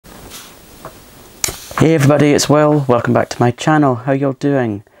Hey everybody, it's Will. Welcome back to my channel. How y'all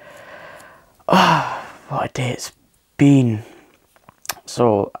doing? Oh, what a day it's been.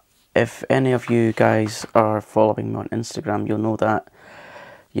 So, if any of you guys are following me on Instagram, you'll know that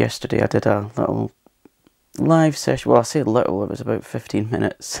yesterday I did a little live session. Well, I say little, it was about 15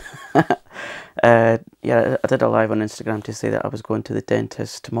 minutes. Yeah, I did a live on Instagram to say that I was going to the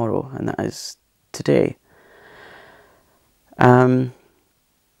dentist tomorrow, and that is today. So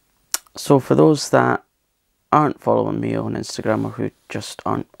for those that aren't following me on Instagram, or who just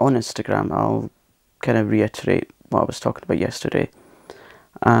aren't on Instagram, I'll kind of reiterate what I was talking about yesterday.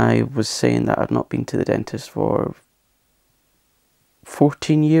 I was saying that I've not been to the dentist for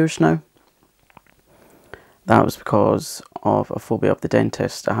 14 years now. That was because of a phobia of the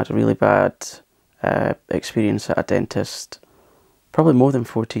dentist. I had a really bad experience at a dentist probably more than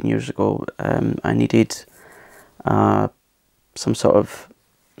 14 years ago. I needed some sort of,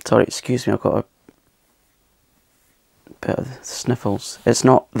 sorry, excuse me, I've got a bit of sniffles. It's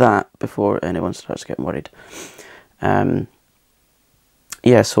not that, before anyone starts getting worried. Yeah,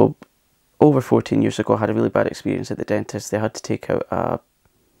 so over 14 years ago I had a really bad experience at the dentist. They had to take out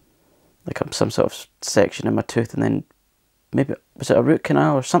some sort of section in my tooth, and then maybe, was it a root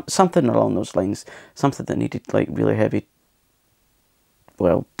canal or something along those lines, something that needed like really heavy,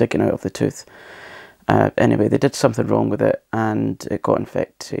 well, digging out of the tooth. Anyway, they did something wrong with it and it got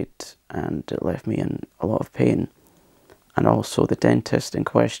infected and it left me in a lot of pain. And also the dentist in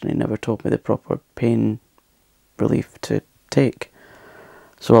question, he never told me the proper pain relief to take.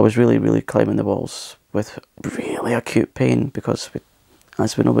 So I was really climbing the walls with really acute pain, because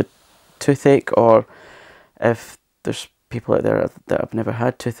as we know with toothache, or if there's people out there that have never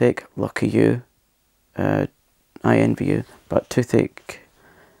had toothache, lucky you, I envy you. But toothache,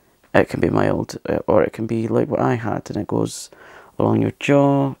 it can be mild, or it can be like what I had, and it goes along your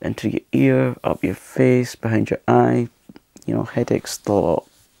jaw, into your ear, up your face, behind your eye. You know, headaches, the lot.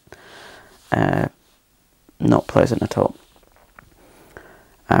 Not pleasant at all.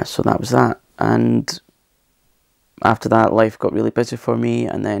 So that was that. And after that, life got really busy for me,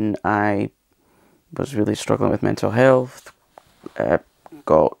 and then I was really struggling with mental health,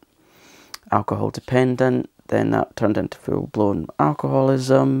 got alcohol dependent, then that turned into full-blown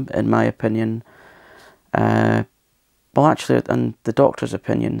alcoholism, in my opinion. Well, actually, and the doctor's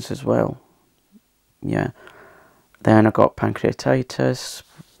opinions as well. Yeah. Then I got pancreatitis,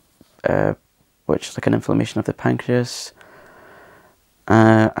 which is like an inflammation of the pancreas.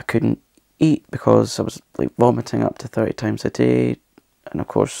 I couldn't eat because I was like vomiting up to 30 times a day. And of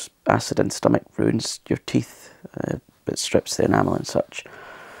course, acid in stomach ruins your teeth. It strips the enamel and such.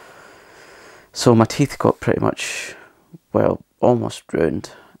 So my teeth got pretty much, well, almost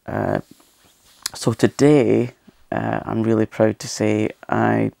ruined. So today, I'm really proud to say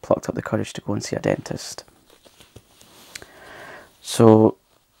I plucked up the courage to go and see a dentist. So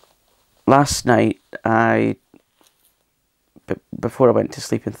last night, before I went to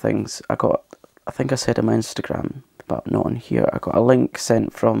sleep and things, I think I said on my Instagram, but not on here, I got a link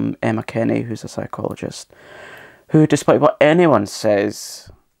sent from Emma Kenny, who's a psychologist, who, despite what anyone says,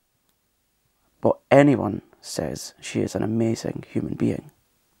 she is an amazing human being.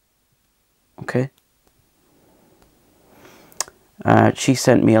 Okay? She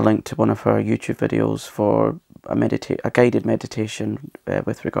sent me a link to one of her YouTube videos for a guided meditation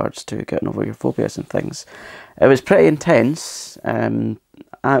with regards to getting over your phobias and things. It was pretty intense. When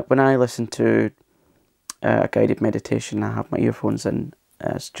I listen to a guided meditation, I have my earphones in,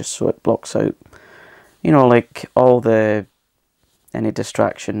 just so it blocks out, you know, like any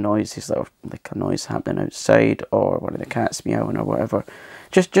distraction noises, that are like a noise happening outside, or one of the cats meowing or whatever,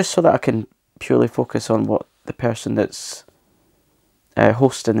 just so that I can purely focus on what the person that's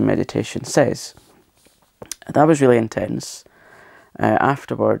hosting the meditation says. That was really intense.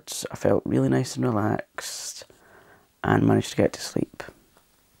 Afterwards, I felt really nice and relaxed and managed to get to sleep.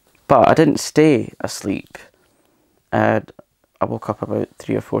 But I didn't stay asleep. I woke up about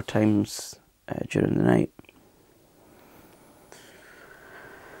 3 or 4 times during the night.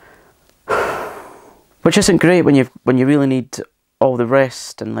 Which isn't great when you really need all the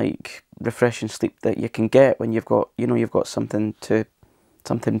rest and like refreshing sleep that you can get when you've got something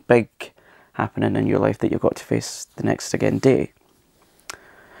big happening in your life that you've got to face the next day.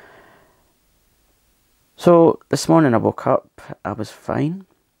 So this morning I woke up, I was fine.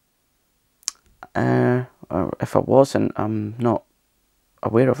 Or if I wasn't, I'm not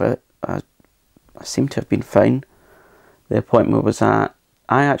aware of it. I seem to have been fine. The appointment was I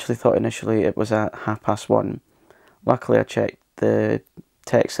actually thought initially it was at 1:30. Luckily I checked the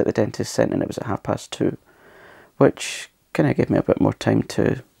text that the dentist sent and it was at 2:30, which kind of gave me a bit more time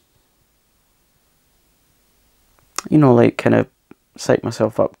to you know, like kind of psych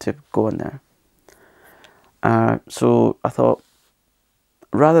myself up to go in there. So I thought,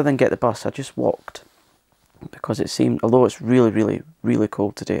 rather than get the bus, I just walked, because it seemed, although it's really, really, really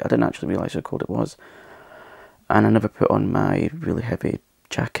cold today, I didn't actually realise how cold it was, and I never put on my really heavy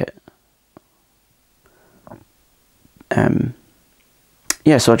jacket.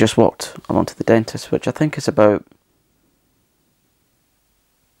 Yeah, so I just walked along to the dentist, which I think is about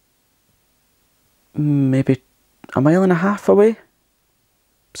maybe a mile and a half away.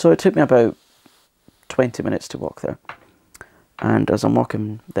 So it took me about 20 minutes to walk there. And as I'm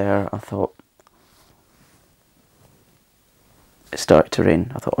walking there, I thought, it started to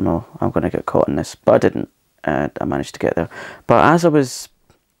rain. I thought, oh no, I'm going to get caught in this. But I didn't. I managed to get there. But as I was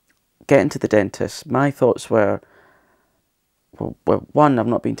getting to the dentist, my thoughts were, well, one, I've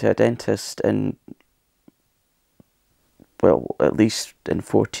not been to a dentist in, well, at least in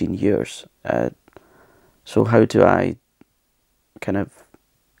 14 years. So how do I kind of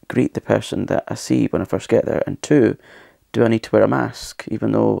greet the person that I see when I first get there? And two, do I need to wear a mask,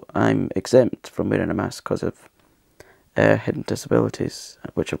 even though I'm exempt from wearing a mask because of hidden disabilities,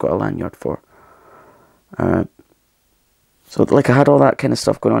 which I've got a lanyard for. So like I had all that kind of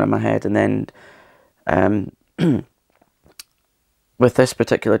stuff going on in my head, and then with this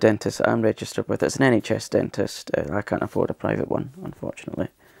particular dentist I'm registered with, it's an NHS dentist. I can't afford a private one, unfortunately.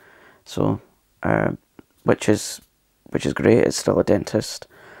 So, which is great. It's still a dentist.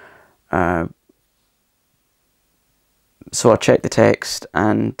 So I checked the text,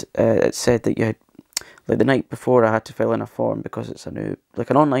 and it said that you had, like the night before, I had to fill in a form because it's a new, like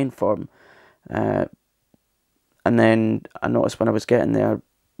an online form. And then I noticed when I was getting there,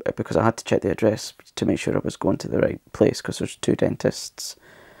 because I had to check the address to make sure I was going to the right place, because there's 2 dentists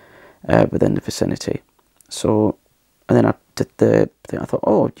within the vicinity. So, and then I did the thing. I thought,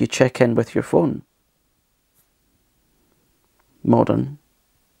 oh, you check in with your phone. Modern.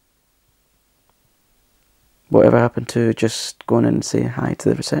 Whatever happened to just going in and saying hi to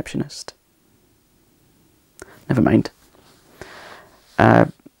the receptionist? Never mind.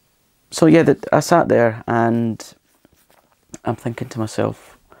 So yeah, I sat there and I'm thinking to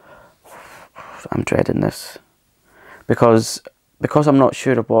myself, I'm dreading this, because I'm not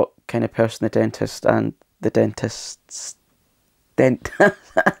sure of what kind of person the dentist and the dentist's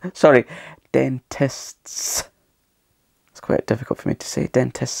sorry, dentists. It's quite difficult for me to say.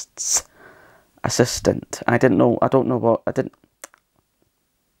 Dentist's assistant. I don't know what. I didn't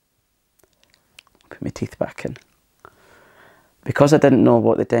put my teeth back in. Because I didn't know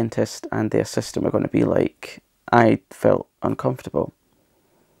what the dentist and the assistant were going to be like, I felt uncomfortable.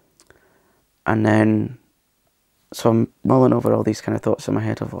 And then, so I'm mulling over all these kind of thoughts in my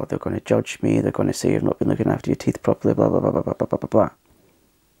head of, oh, they're going to judge me, they're going to say you've not been looking after your teeth properly, blah, blah, blah, blah, blah, blah, blah, blah.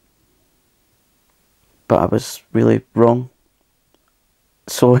 But I was really wrong.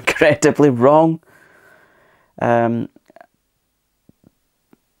 So incredibly wrong.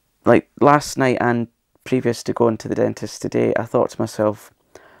 Like last night and previous to going to the dentist today, I thought to myself,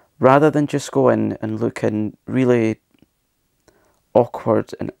 rather than just go in and looking really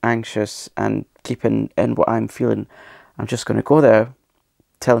awkward and anxious and keeping in what I'm feeling, I'm just going to go there,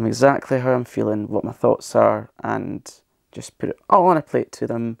 tell them exactly how I'm feeling, what my thoughts are, and just put it all on a plate to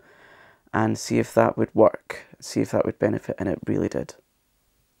them and see if that would work, see if that would benefit. And it really did.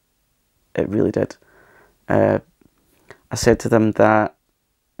 It really did. I said to them that,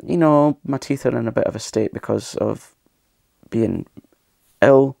 you know, my teeth are in a bit of a state because of being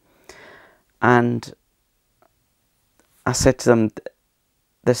ill, and I said to them,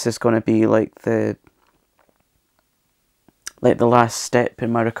 this is going to be like the last step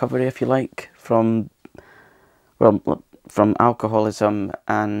in my recovery, if you like, from alcoholism,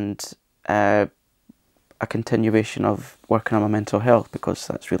 and a continuation of working on my mental health, because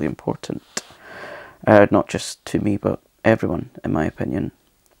that's really important, not just to me but everyone, in my opinion.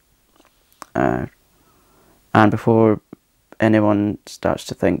 And before anyone starts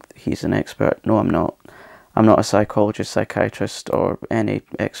to think that he's an expert, no, I'm not. I'm not a psychologist, psychiatrist, or any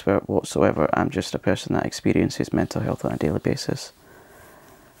expert whatsoever. I'm just a person that experiences mental health on a daily basis.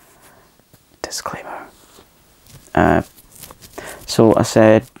 Disclaimer. So I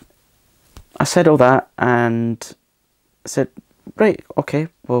said all that, and I said, right, okay,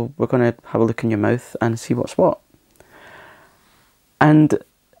 well, we're going to have a look in your mouth and see what's what. And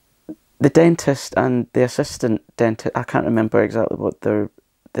the dentist and the assistant dentist, I can't remember exactly what the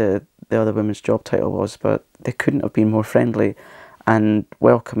other woman's job title was, but they couldn't have been more friendly and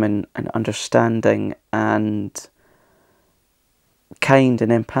welcoming and understanding and kind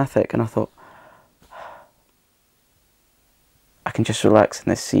and empathic. And I thought, I can just relax in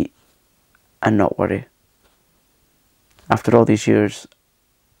this seat and not worry. after all these years,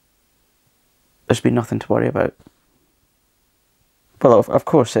 there's been nothing to worry about. Well, of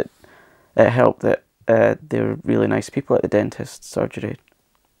course, it helped that they're really nice people at the dentist surgery.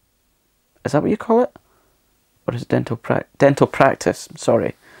 Is that what you call it? Or is it dental practice?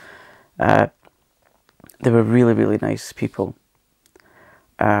 Sorry. They were really, really nice people.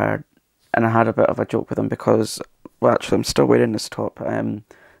 And I had a bit of a joke with them because, well, actually, I'm still wearing this top.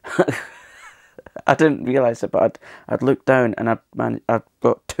 I didn't realise it, but I'd looked down and I'd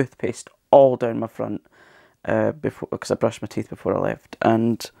got toothpaste all down my front before, because I brushed my teeth before I left.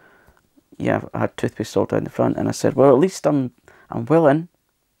 And yeah, I had toothpaste all down the front, and I said, well, at least I'm willing.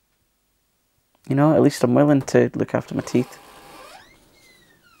 You know, at least I'm willing to look after my teeth.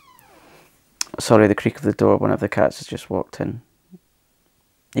 Sorry, the creak of the door. One of the cats has just walked in.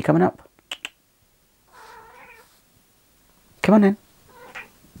 You coming up? Come on in.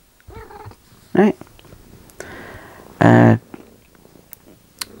 Right.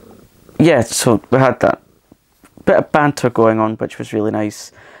 Yeah, so we had that bit of banter going on, which was really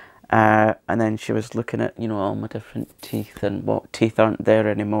nice. And then she was looking at, you know, all my different teeth and what teeth aren't there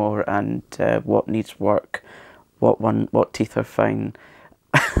anymore, and what needs work, what teeth are fine.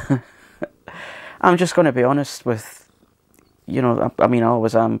 I'm just going to be honest with, you know, I mean, I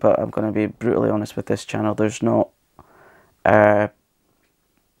always am, but I'm going to be brutally honest with this channel. There's not, I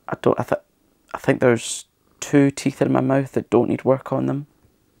think there's 2 teeth in my mouth that don't need work on them.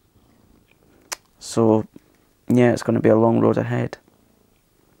 So, yeah, it's going to be a long road ahead.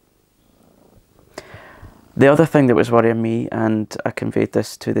 The other thing that was worrying me, and I conveyed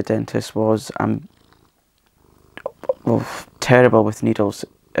this to the dentist, was I'm terrible with needles,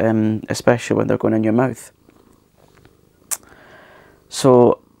 especially when they're going in your mouth.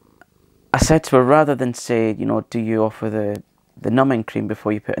 So I said to her, rather than say, you know, do you offer the numbing cream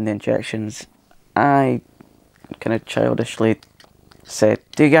before you put in the injections, I kind of childishly said,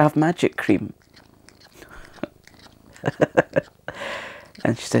 do you have magic cream?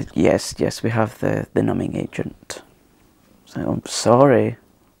 And she said, yes, we have the numbing agent. So I'm sorry,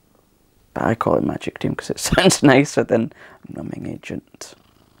 but I call it magic cream because it sounds nicer than numbing agent.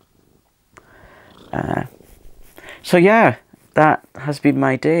 So yeah, that has been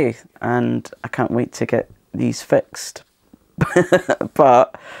my day, and I can't wait to get these fixed.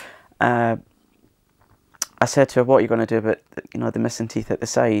 But I said to her, what are you going to do about, you know, the missing teeth at the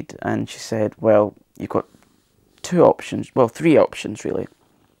side? And she said, well, you've got 2 options, well, 3 options really.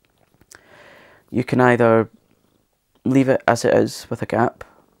 You can either leave it as it is with a gap,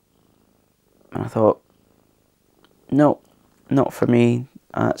 and I thought, no, not for me,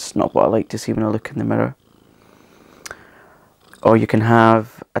 that's not what I like to see when I look in the mirror. Or you can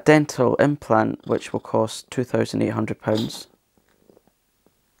have a dental implant, which will cost £2,800.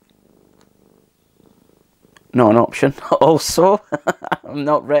 Not an option. Also, I'm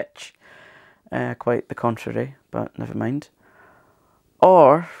not rich. Quite the contrary, but never mind.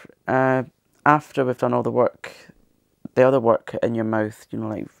 Or, after we've done all the work, the other work in your mouth, you know,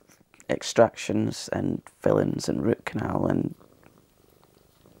 like extractions and fillings and root canal and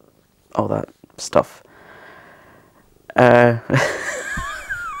all that stuff.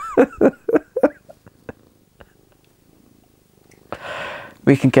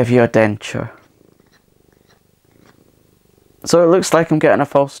 We can give you a denture. So it looks like I'm getting a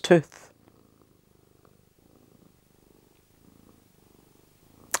false tooth.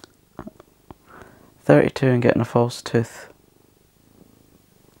 $32 and getting a false tooth.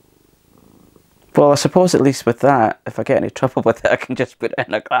 Well, I suppose at least with that, if I get any trouble with it, I can just put it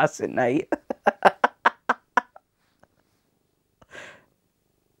in a glass at night.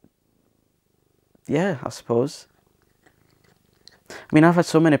 Yeah, I suppose. I mean, I've had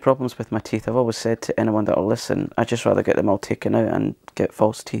so many problems with my teeth. I've always said to anyone that will listen, I'd just rather get them all taken out and get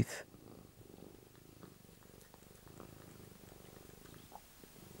false teeth.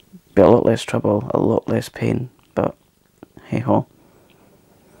 Be a lot less trouble, a lot less pain, but hey ho.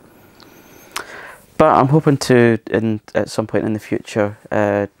 But I'm hoping to, at some point in the future,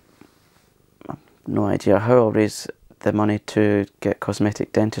 I've no idea how I'll raise the money to get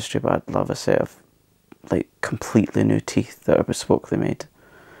cosmetic dentistry, but I'd love a set of like completely new teeth that are bespokely made,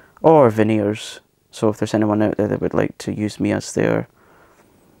 or veneers. So if there's anyone out there that would like to use me as their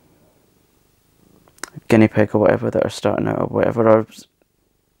guinea pig or whatever, that are starting out or whatever, or,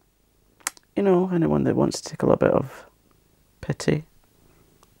 you know, anyone that wants to take a little bit of pity,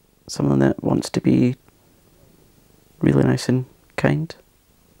 someone that wants to be really nice and kind.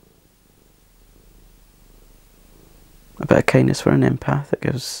 A bit of kindness for an empath that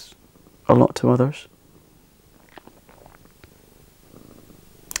gives a lot to others.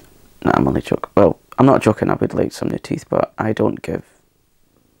 Nah, I'm only joking. Well, I'm not joking, I would like some new teeth, but I don't give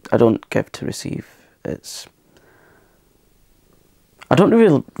to receive. I don't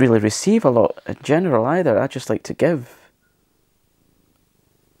really receive a lot in general either. I just like to give.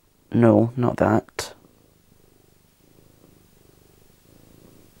 No, not that.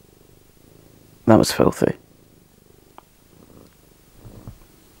 That was filthy.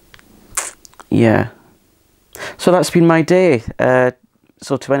 Yeah. So that's been my day.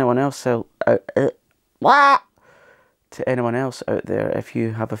 So to anyone else to anyone else out there, if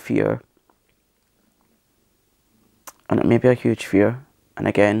you have a fear, and it may be a huge fear, and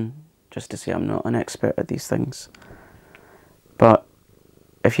again, just to say I'm not an expert at these things, but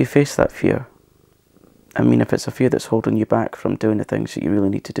if you face that fear, I mean, if it's a fear that's holding you back from doing the things that you really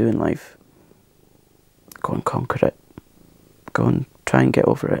need to do in life, go and conquer it. Go and try and get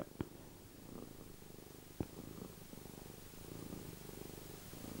over it.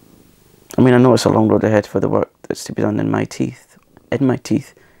 I mean, I know it's a long road ahead for the work that's to be done in my teeth. In my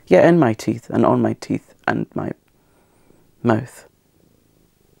teeth. Yeah, in my teeth and on my teeth and my mouth.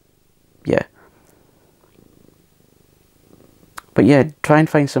 Yeah. But yeah, try and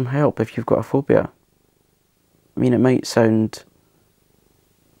find some help if you've got a phobia. I mean, it might sound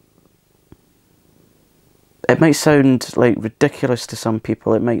like ridiculous to some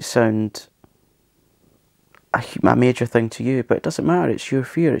people. It might sound a major thing to you, but it doesn't matter. It's your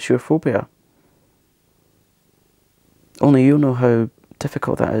fear. It's your phobia. Only you know how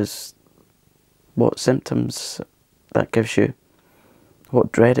difficult that is, what symptoms that gives you,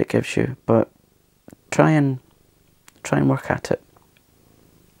 what dread it gives you. But try and work at it.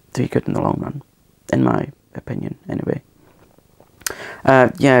 Do you good in the long run, in my opinion, anyway.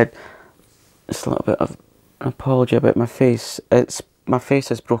 Yeah, just a little bit of an apology about my face. My face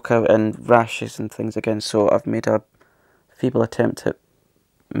has broke out in rashes and things again, so I've made a feeble attempt at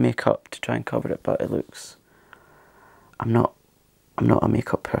makeup to try and cover it, but it looks... I'm not a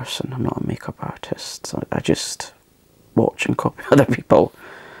makeup person, I'm not a makeup artist, so I just watch and copy other people.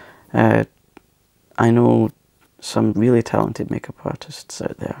 I know some really talented makeup artists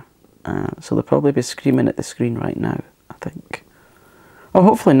out there, so they'll probably be screaming at the screen right now, I think. Oh,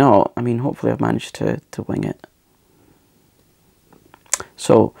 hopefully not. I mean, hopefully I've managed to wing it.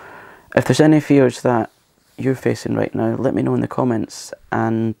 So, if there's any fears that you're facing right now, let me know in the comments,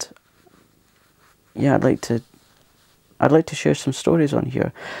 and yeah, I'd like to share some stories on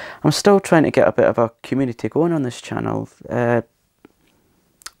here. I'm still trying to get a bit of a community going on this channel.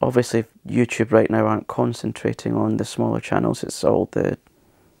 Obviously, YouTube right now aren't concentrating on the smaller channels, it's all the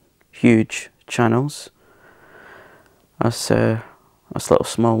huge channels. Us little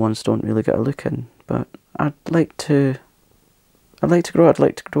small ones don't really get a look in, but I'd like to grow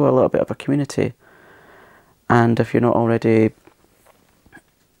a little bit of a community. And if you're not already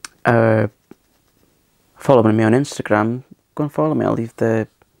following me on Instagram, go and follow me. I'll leave the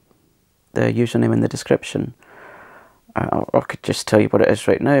username in the description. Or I could just tell you what it is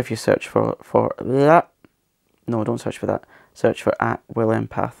right now. If you search for that, no, don't search for that. Search for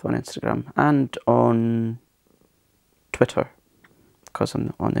 @WillEmpath on Instagram and on Twitter, because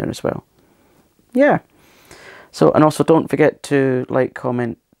I'm on there as well. Yeah. So, and also don't forget to like,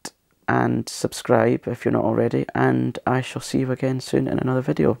 comment, and subscribe if you're not already. And I shall see you again soon in another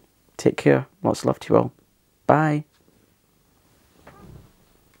video. Take care. Lots of love to you all. Bye.